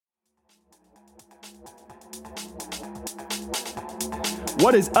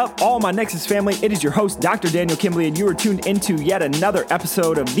What is up, all my Nexus family? It is your host, Dr. Daniel Kimberly, and you are tuned into yet another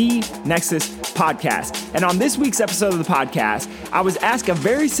episode of the Nexus Podcast. And on this week's episode of the podcast, I was asked a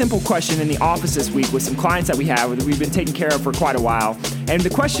very simple question in the office this week with some clients that we've been taking care of for quite a while. And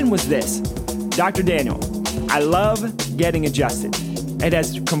the question was this: Dr. Daniel, I love getting adjusted. It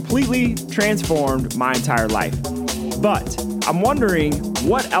has completely transformed my entire life. But I'm wondering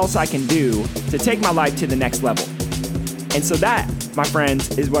what else I can do to take my life to the next level. And so that, my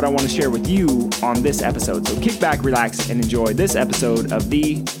friends, is what I want to share with you on this episode. So kick back, relax, and enjoy this episode of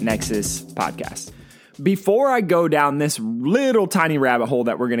the Nexus Podcast. Before I go down this little tiny rabbit hole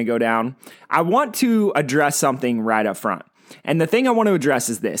that we're going to go down, I want to address something right up front. And the thing I want to address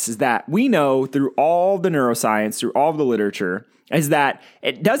is this, is that we know through all the neuroscience, through all of the literature, is that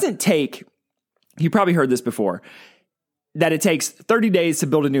it doesn't take, you probably heard this before, that it takes 30 days to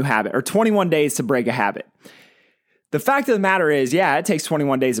build a new habit or 21 days to break a habit. The fact of the matter is, yeah, it takes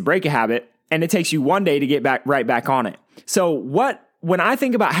 21 days to break a habit, and it takes you one day to get right back on it. So when I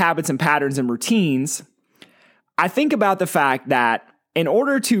think about habits and patterns and routines, I think about the fact that in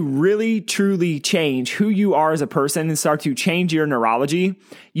order to really, truly change who you are as a person and start to change your neurology,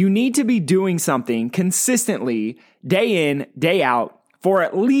 you need to be doing something consistently, day in, day out, for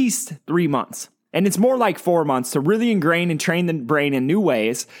at least 3 months. And it's more like 4 months to really ingrain and train the brain in new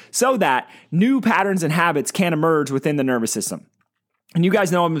ways so that new patterns and habits can emerge within the nervous system. And you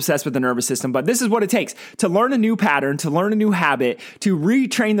guys know I'm obsessed with the nervous system, but this is what it takes to learn a new pattern, to learn a new habit, to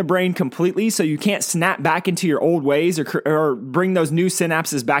retrain the brain completely so you can't snap back into your old ways or bring those new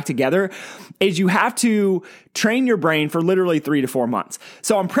synapses back together, is you have to train your brain for literally 3 to 4 months.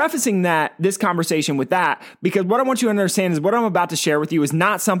 So I'm prefacing this conversation with that because what I want you to understand is what I'm about to share with you is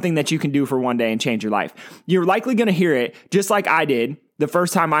not something that you can do for one day and change your life. You're likely going to hear it just like I did the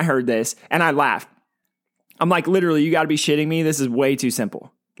first time I heard this, and I laughed. I'm like, literally, you got to be shitting me. This is way too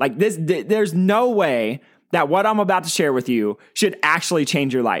simple. Like this, there's no way that what I'm about to share with you should actually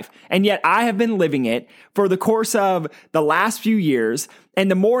change your life. And yet I have been living it for the course of the last few years. And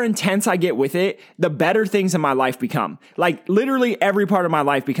the more intense I get with it, the better things in my life become. Like literally every part of my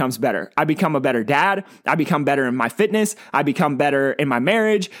life becomes better. I become a better dad. I become better in my fitness. I become better in my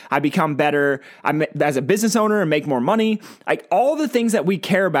marriage. I become better as a business owner and make more money. Like all the things that we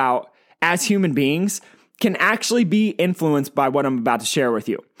care about as human beings can actually be influenced by what I'm about to share with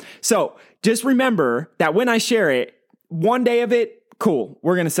you. So just remember that when I share it, 1 day of it, cool,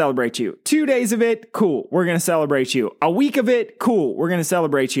 we're going to celebrate you. 2 days of it, cool, we're going to celebrate you. A week of it, cool, we're going to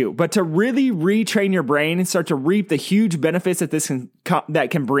celebrate you. But to really retrain your brain and start to reap the huge benefits that this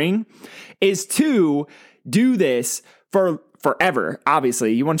can bring is to do this for forever.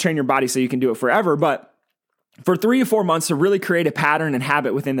 Obviously, you want to train your body so you can do it forever, but for 3 to 4 months to really create a pattern and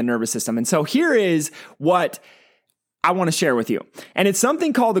habit within the nervous system. And so here is what I want to share with you. And it's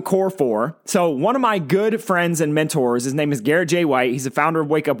something called the Core 4. So one of my good friends and mentors, his name is Garrett J. White. He's the founder of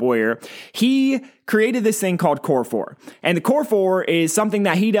Wake Up Warrior. He created this thing called Core 4. And the Core 4 is something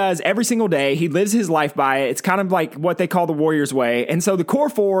that he does every single day. He lives his life by it. It's kind of like what they call the Warrior's Way. And so the Core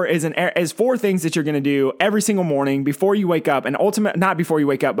 4 is 4 things that you're going to do every single morning before you wake up. And not before you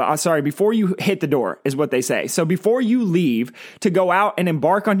wake up, but before you hit the door is what they say. So before you leave to go out and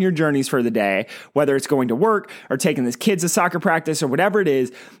embark on your journeys for the day, whether it's going to work or taking the kids to soccer practice or whatever it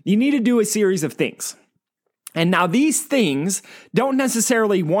is, you need to do a series of things. And now these things don't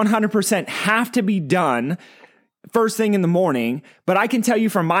necessarily 100% have to be done first thing in the morning, but I can tell you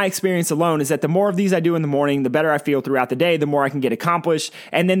from my experience alone is that the more of these I do in the morning, the better I feel throughout the day, the more I can get accomplished,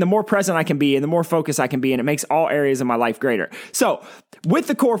 and then the more present I can be and the more focused I can be, and it makes all areas of my life greater. So with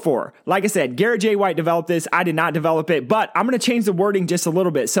the Core 4, like I said, Garrett J. White developed this. I did not develop it, but I'm going to change the wording just a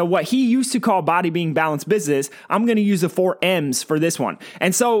little bit. So what he used to call body, being, balanced, business, I'm going to use the 4 M's for this one.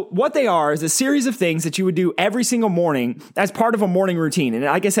 And so what they are is a series of things that you would do every single morning as part of a morning routine. And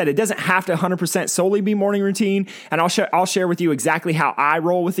like I said, it doesn't have to 100% solely be morning routine. And I'll share with you exactly how I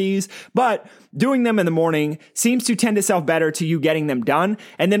roll with these, but doing them in the morning seems to tend itself better to you getting them done.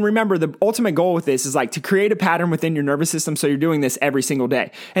 And then remember, the ultimate goal with this is like to create a pattern within your nervous system so you're doing this every single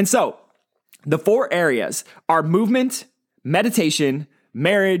day. And so the 4 areas are movement, meditation,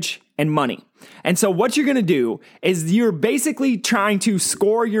 marriage, and money. And so what you're going to do is you're basically trying to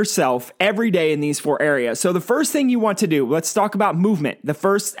score yourself every day in these 4 areas. So the first thing you want to do, let's talk about movement. The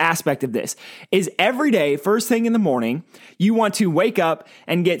first aspect of this is every day, first thing in the morning, you want to wake up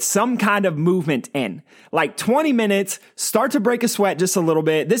and get some kind of movement in. Like 20 minutes, start to break a sweat just a little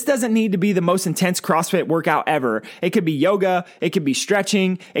bit. This doesn't need to be the most intense CrossFit workout ever. It could be yoga. It could be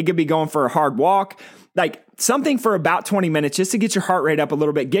stretching. It could be going for a hard walk. like something for about 20 minutes just to get your heart rate up a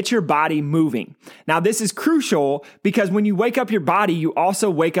little bit, get your body moving. Now, this is crucial because when you wake up your body, you also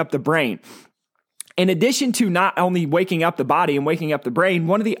wake up the brain. In addition to not only waking up the body and waking up the brain,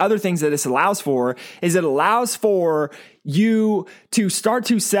 one of the other things that this allows for is it allows for you to start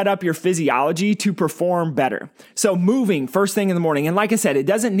to set up your physiology to perform better. So moving first thing in the morning. And like I said, it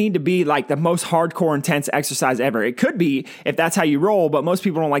doesn't need to be like the most hardcore, intense exercise ever. It could be if that's how you roll, but most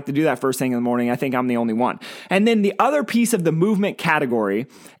people don't like to do that first thing in the morning. I think I'm the only one. And then the other piece of the movement category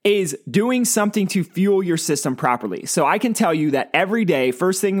is doing something to fuel your system properly. So I can tell you that every day,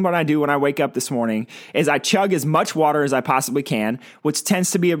 first thing what I do when I wake up this morning is I chug as much water as I possibly can, which tends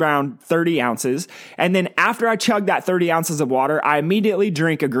to be around 30 ounces. And then after I chug that 30 ounces of water, I immediately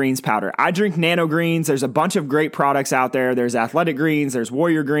drink a greens powder. I drink Nano Greens. There's a bunch of great products out there. There's Athletic Greens. There's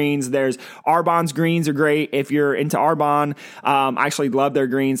Warrior Greens. There's Arbonne's greens are great. If you're into Arbonne, I actually love their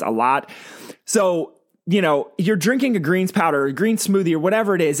greens a lot. So, you're drinking a greens powder, a green smoothie or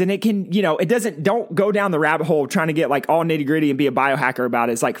whatever it is. And it can, don't go down the rabbit hole trying to get like all nitty gritty and be a biohacker about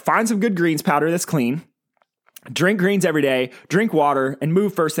it. It's like find some good greens powder that's clean. Drink greens every day, drink water, and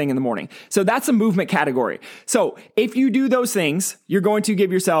move first thing in the morning. So that's a movement category. So if you do those things, you're going to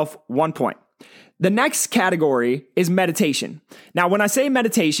give yourself 1 point. The next category is meditation. Now, when I say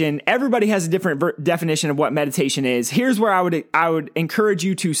meditation, everybody has a different definition of what meditation is. Here's where I would encourage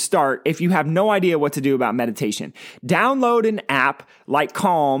you to start if you have no idea what to do about meditation. Download an app like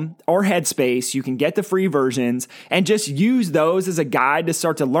Calm or Headspace. You can get the free versions and just use those as a guide to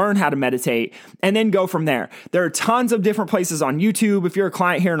start to learn how to meditate and then go from there. There are tons of different places on YouTube. If you're a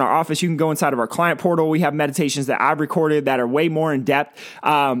client here in our office, you can go inside of our client portal. We have meditations that I've recorded that are way more in depth,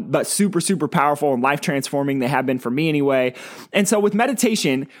 but super, super powerful and life transforming. They have been for me anyway. And so with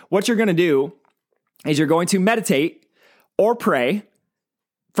meditation, what you're going to do is you're going to meditate or pray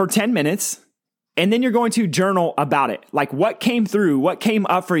for 10 minutes. And then you're going to journal about it. Like what came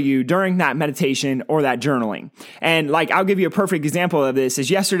up for you during that meditation or that journaling. And like, I'll give you a perfect example of this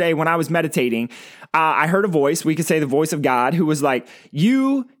is yesterday when I was meditating, I heard a voice, we could say the voice of God, who was like,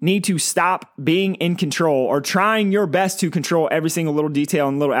 you need to stop being in control or trying your best to control every single little detail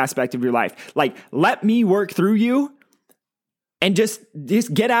and little aspect of your life. Like, let me work through you and just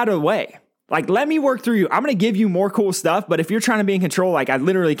get out of the way. Like, let me work through you. I'm going to give you more cool stuff, but if you're trying to be in control, like I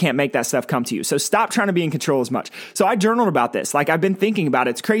literally can't make that stuff come to you. So stop trying to be in control as much. So I journaled about this. Like I've been thinking about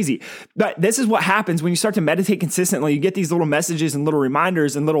it. It's crazy. But this is what happens when you start to meditate consistently. You get these little messages and little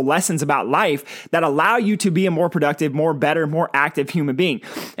reminders and little lessons about life that allow you to be a more productive, more better, more active human being.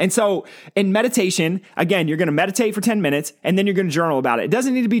 And so in meditation, again, you're going to meditate for 10 minutes and then you're going to journal about it. It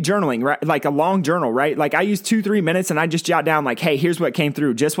doesn't need to be journaling, right? Like a long journal, right? Like I use 2-3 minutes and I just jot down like, hey, here's what came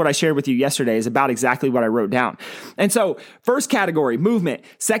through. Just what I shared with you yesterday is about exactly what I wrote down. And so first category, movement.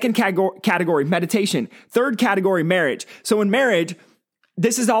 Second category, meditation. Third category, marriage. So in marriage,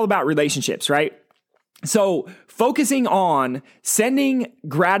 this is all about relationships, right? So focusing on sending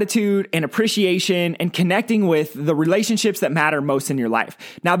gratitude and appreciation and connecting with the relationships that matter most in your life.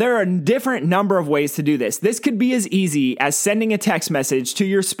 Now, there are a different number of ways to do this. This could be as easy as sending a text message to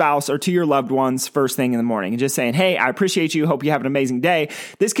your spouse or to your loved ones first thing in the morning and just saying, hey, I appreciate you. Hope you have an amazing day.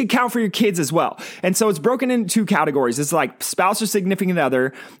 This could count for your kids as well. And so it's broken into 2 categories. It's like spouse or significant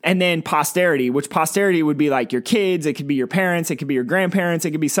other, and then posterity, which posterity would be like your kids. It could be your parents. It could be your grandparents.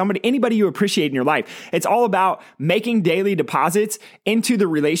 It could be anybody you appreciate in your life. It's all about making daily deposits into the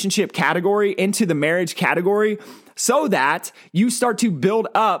relationship category, into the marriage category, so that you start to build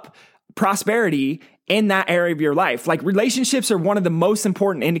up prosperity in that area of your life. Like relationships are one of the most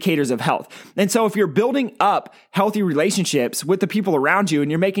important indicators of health. And so if you're building up healthy relationships with the people around you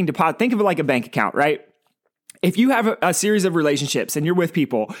and you're making deposits, think of it like a bank account, right? If you have a series of relationships and you're with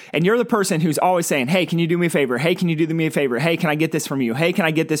people and you're the person who's always saying, hey, can you do me a favor? Hey, can you do me a favor? Hey, can I get this from you? Hey, can I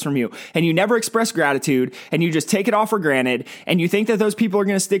get this from you? And you never express gratitude and you just take it all for granted and you think that those people are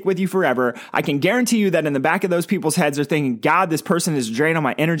going to stick with you forever, I can guarantee you that in the back of those people's heads are thinking, God, this person is draining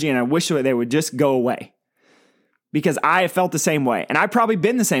my energy and I wish they would just go away. Because I have felt the same way. And I've probably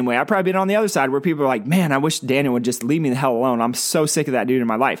been the same way. I've probably been on the other side where people are like, man, I wish Daniel would just leave me the hell alone. I'm so sick of that dude in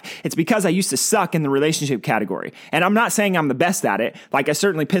my life. It's because I used to suck in the relationship category. And I'm not saying I'm the best at it. Like I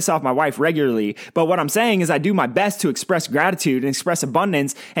certainly piss off my wife regularly. But what I'm saying is I do my best to express gratitude and express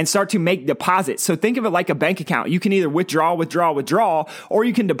abundance and start to make deposits. So think of it like a bank account. You can either withdraw, or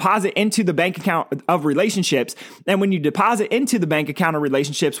you can deposit into the bank account of relationships. And when you deposit into the bank account of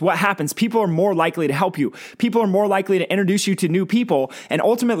relationships, what happens? People are more likely to help you. People are more likely to introduce you to new people. And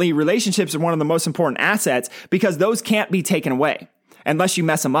ultimately, relationships are one of the most important assets because those can't be taken away. unless you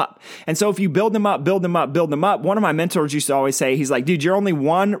mess them up. And so if you build them up, one of my mentors used to always say, he's like, dude, you're only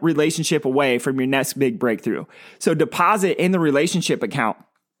one relationship away from your next big breakthrough. So deposit in the relationship account.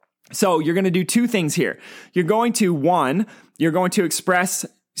 So you're going to do two things here. You're going to express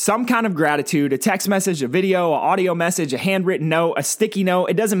some kind of gratitude, a text message, a video, an audio message, a handwritten note, a sticky note.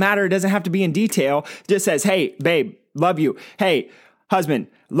 It doesn't matter. It doesn't have to be in detail. It just says, hey, babe, love you. Hey, husband,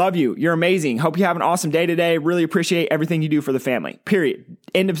 love you. You're amazing. Hope you have an awesome day today. Really appreciate everything you do for the family. Period.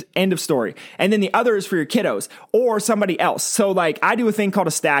 End of story. And then the other is for your kiddos or somebody else. So like I do a thing called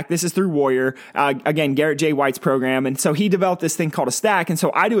a stack. This is through Warrior. Again, Garrett J. White's program. And so he developed this thing called a stack. And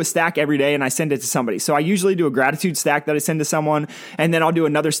so I do a stack every day and I send it to somebody. So I usually do a gratitude stack that I send to someone, and then I'll do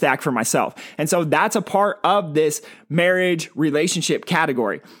another stack for myself. And so that's a part of this marriage relationship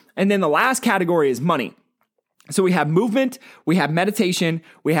category. And then the last category is money. So we have movement, we have meditation,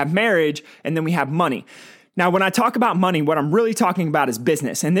 we have marriage, and then we have money. Now, when I talk about money, what I'm really talking about is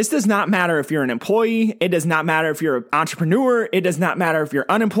business. And this does not matter if you're an employee. It does not matter if you're an entrepreneur. It does not matter if you're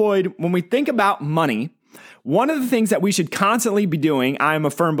unemployed. When we think about money, one of the things that we should constantly be doing, I am a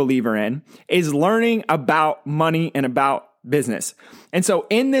firm believer in, is learning about money and about business. And so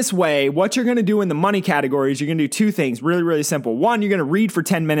in this way, what you're going to do in the money category is you're going to do two things, really, really simple. One, you're going to read for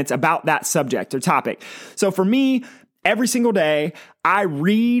 10 minutes about that subject or topic. So for me, every single day, I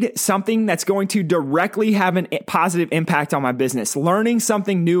read something that's going to directly have a positive impact on my business, learning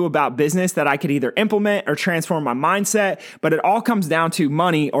something new about business that I could either implement or transform my mindset, but it all comes down to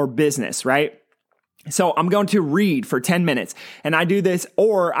money or business, right? So I'm going to read for 10 minutes and I do this,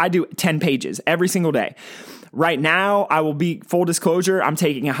 or I do 10 pages every single day. Right now, I will be full disclosure. I'm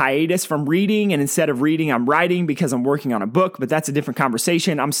taking a hiatus from reading, and instead of reading, I'm writing because I'm working on a book, but that's a different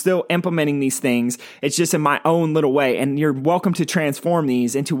conversation. I'm still implementing these things. It's just in my own little way, and you're welcome to transform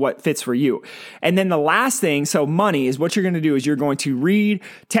these into what fits for you. And then the last thing, so money, is what you're going to do is you're going to read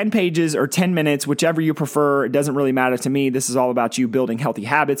 10 pages or 10 minutes, whichever you prefer. It doesn't really matter to me. This is all about you building healthy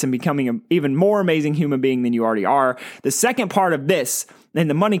habits and becoming an even more amazing human being than you already are. The second part of this, in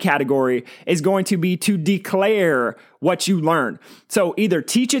the money category, is going to be to declare what you learn. So either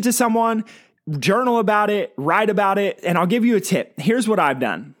teach it to someone, journal about it, write about it, and I'll give you a tip. Here's what I've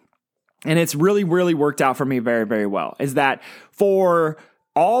done. And it's really, really worked out for me very, very well, is that for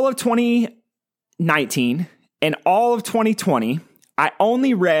all of 2019 and all of 2020, I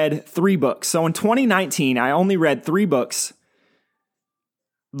only read 3 books. So in 2019, I only read 3 books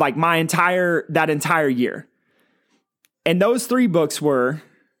like that entire year. And those 3 books were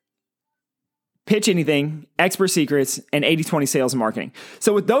Pitch Anything, Expert Secrets, and 80/20 Sales and Marketing.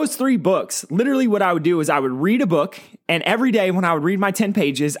 So with those 3 books, literally what I would do is I would read a book, and every day when I would read my 10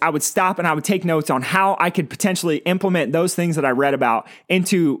 pages, I would stop and I would take notes on how I could potentially implement those things that I read about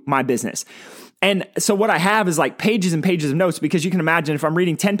into my business. And so what I have is like pages and pages of notes, because you can imagine if I'm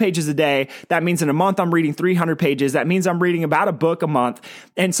reading 10 pages a day, that means in a month I'm reading 300 pages. That means I'm reading about a book a month.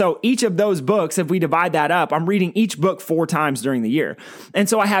 And so each of those books, if we divide that up, I'm reading each book 4 times during the year. And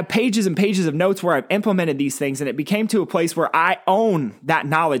so I have pages and pages of notes where I've implemented these things, and it became to a place where I own that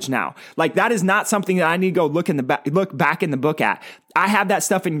knowledge now. Like that is not something that I need to go look back in the book at. I have that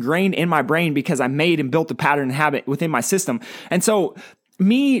stuff ingrained in my brain because I made and built a pattern and habit within my system. And so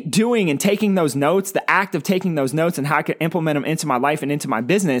me doing and taking those notes, the act of taking those notes and how I could implement them into my life and into my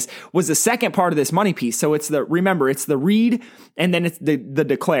business was the second part of this money piece. So it's the read, and then it's the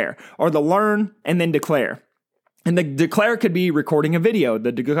declare, or the learn and then declare. And the declare could be recording a video.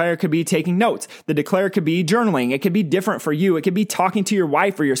 The declare could be taking notes. The declare could be journaling. It could be different for you. It could be talking to your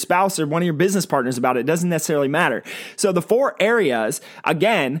wife or your spouse or one of your business partners about it. It doesn't necessarily matter. So the 4 areas,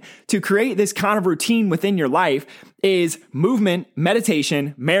 again, to create this kind of routine within your life is movement,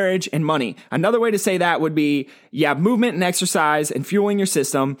 meditation, marriage, and money. Another way to say that would be you have movement and exercise and fueling your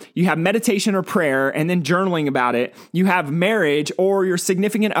system. You have meditation or prayer and then journaling about it. You have marriage or your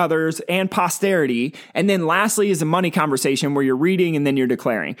significant others and posterity. And then lastly is a money conversation where you're reading and then you're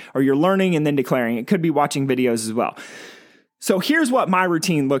declaring, or you're learning and then declaring. It could be watching videos as well. So here's what my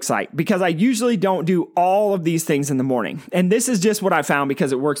routine looks like, because I usually don't do all of these things in the morning. And this is just what I found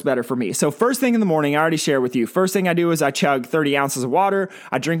because it works better for me. So first thing in the morning, I already shared with you. First thing I do is I chug 30 ounces of water.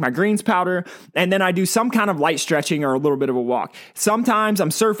 I drink my greens powder, and then I do some kind of light stretching or a little bit of a walk. Sometimes I'm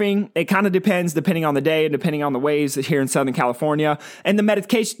surfing. It kind of depends depending on the day and depending on the waves here in Southern California. And the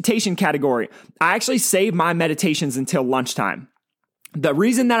meditation category, I actually save my meditations until lunchtime. The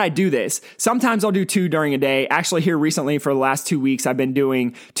reason that I do this, sometimes I'll do 2 during a day. Actually, here recently for the last 2 weeks, I've been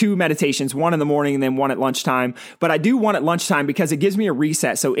doing 2 meditations, one in the morning and then one at lunchtime. But I do one at lunchtime because it gives me a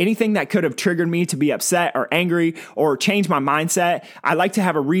reset. So anything that could have triggered me to be upset or angry or change my mindset, I like to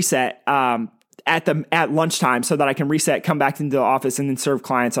have a reset at lunchtime so that I can reset, come back into the office, and then serve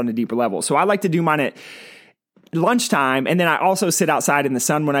clients on a deeper level. So I like to do mine at lunchtime, and then I also sit outside in the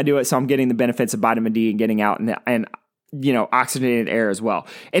sun when I do it, so I'm getting the benefits of vitamin D and getting out and oxygenated air as well.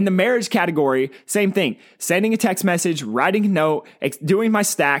 In the marriage category, same thing. Sending a text message, writing a note, doing my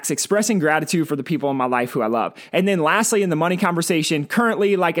stacks, expressing gratitude for the people in my life who I love. And then lastly, in the money conversation,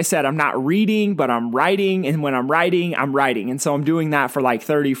 currently, like I said, I'm not reading, but I'm writing. And when I'm writing, I'm writing. And so I'm doing that for like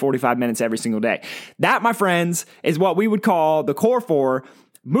 30, 45 minutes every single day. That, my friends, is what we would call the core four: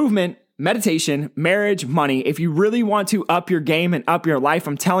 movement, meditation, marriage, money. If you really want to up your game and up your life,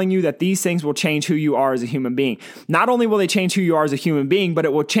 I'm telling you that these things will change who you are as a human being. Not only will they change who you are as a human being, but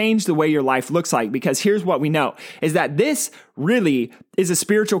it will change the way your life looks like. Because here's what we know, is that this really is a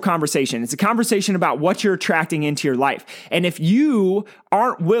spiritual conversation. It's a conversation about what you're attracting into your life. And if you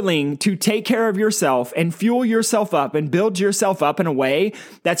aren't willing to take care of yourself and fuel yourself up and build yourself up in a way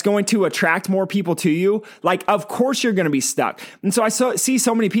that's going to attract more people to you, like, of course you're going to be stuck. And so I see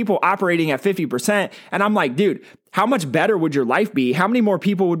so many people operating at 50%, and I'm like, dude, how much better would your life be? How many more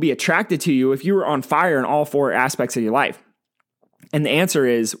people would be attracted to you if you were on fire in all four aspects of your life? And the answer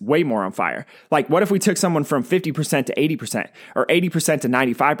is way more on fire. Like, what if we took someone from 50% to 80% or 80% to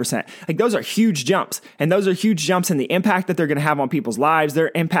 95%? Like, those are huge jumps. And those are huge jumps in the impact that they're going to have on people's lives.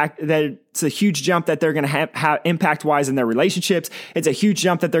 It's a huge jump that they're going to have impact-wise in their relationships. It's a huge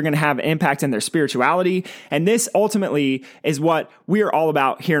jump that they're going to have impact in their spirituality. And this ultimately is what we are all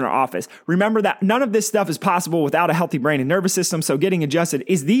about here in our office. Remember that none of this stuff is possible without a healthy brain and nervous system. So getting adjusted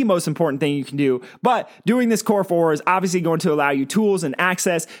is the most important thing you can do. But doing this core four is obviously going to allow you tools and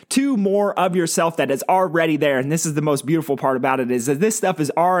access to more of yourself that is already there. And this is the most beautiful part about it, is that this stuff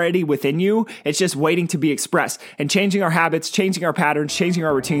is already within you. It's just waiting to be expressed. And changing our habits, changing our patterns, changing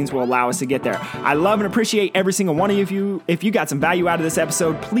our routines will allow us to get there. I love and appreciate every single one of you. If you got some value out of this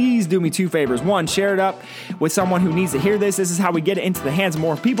episode, please do me two favors. One, share it up with someone who needs to hear this. This is how we get it into the hands of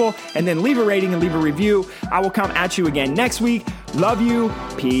more people. And then leave a rating and leave a review. I will come at you again next week. Love you.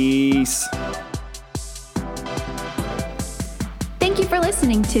 Peace. Thank you for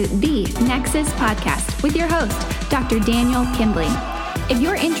listening to the Nexus Podcast with your host, Dr. Daniel Kimbley. If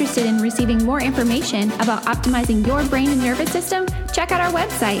you're interested in receiving more information about optimizing your brain and nervous system, check out our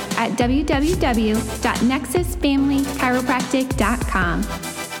website at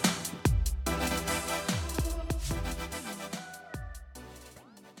www.nexusfamilychiropractic.com.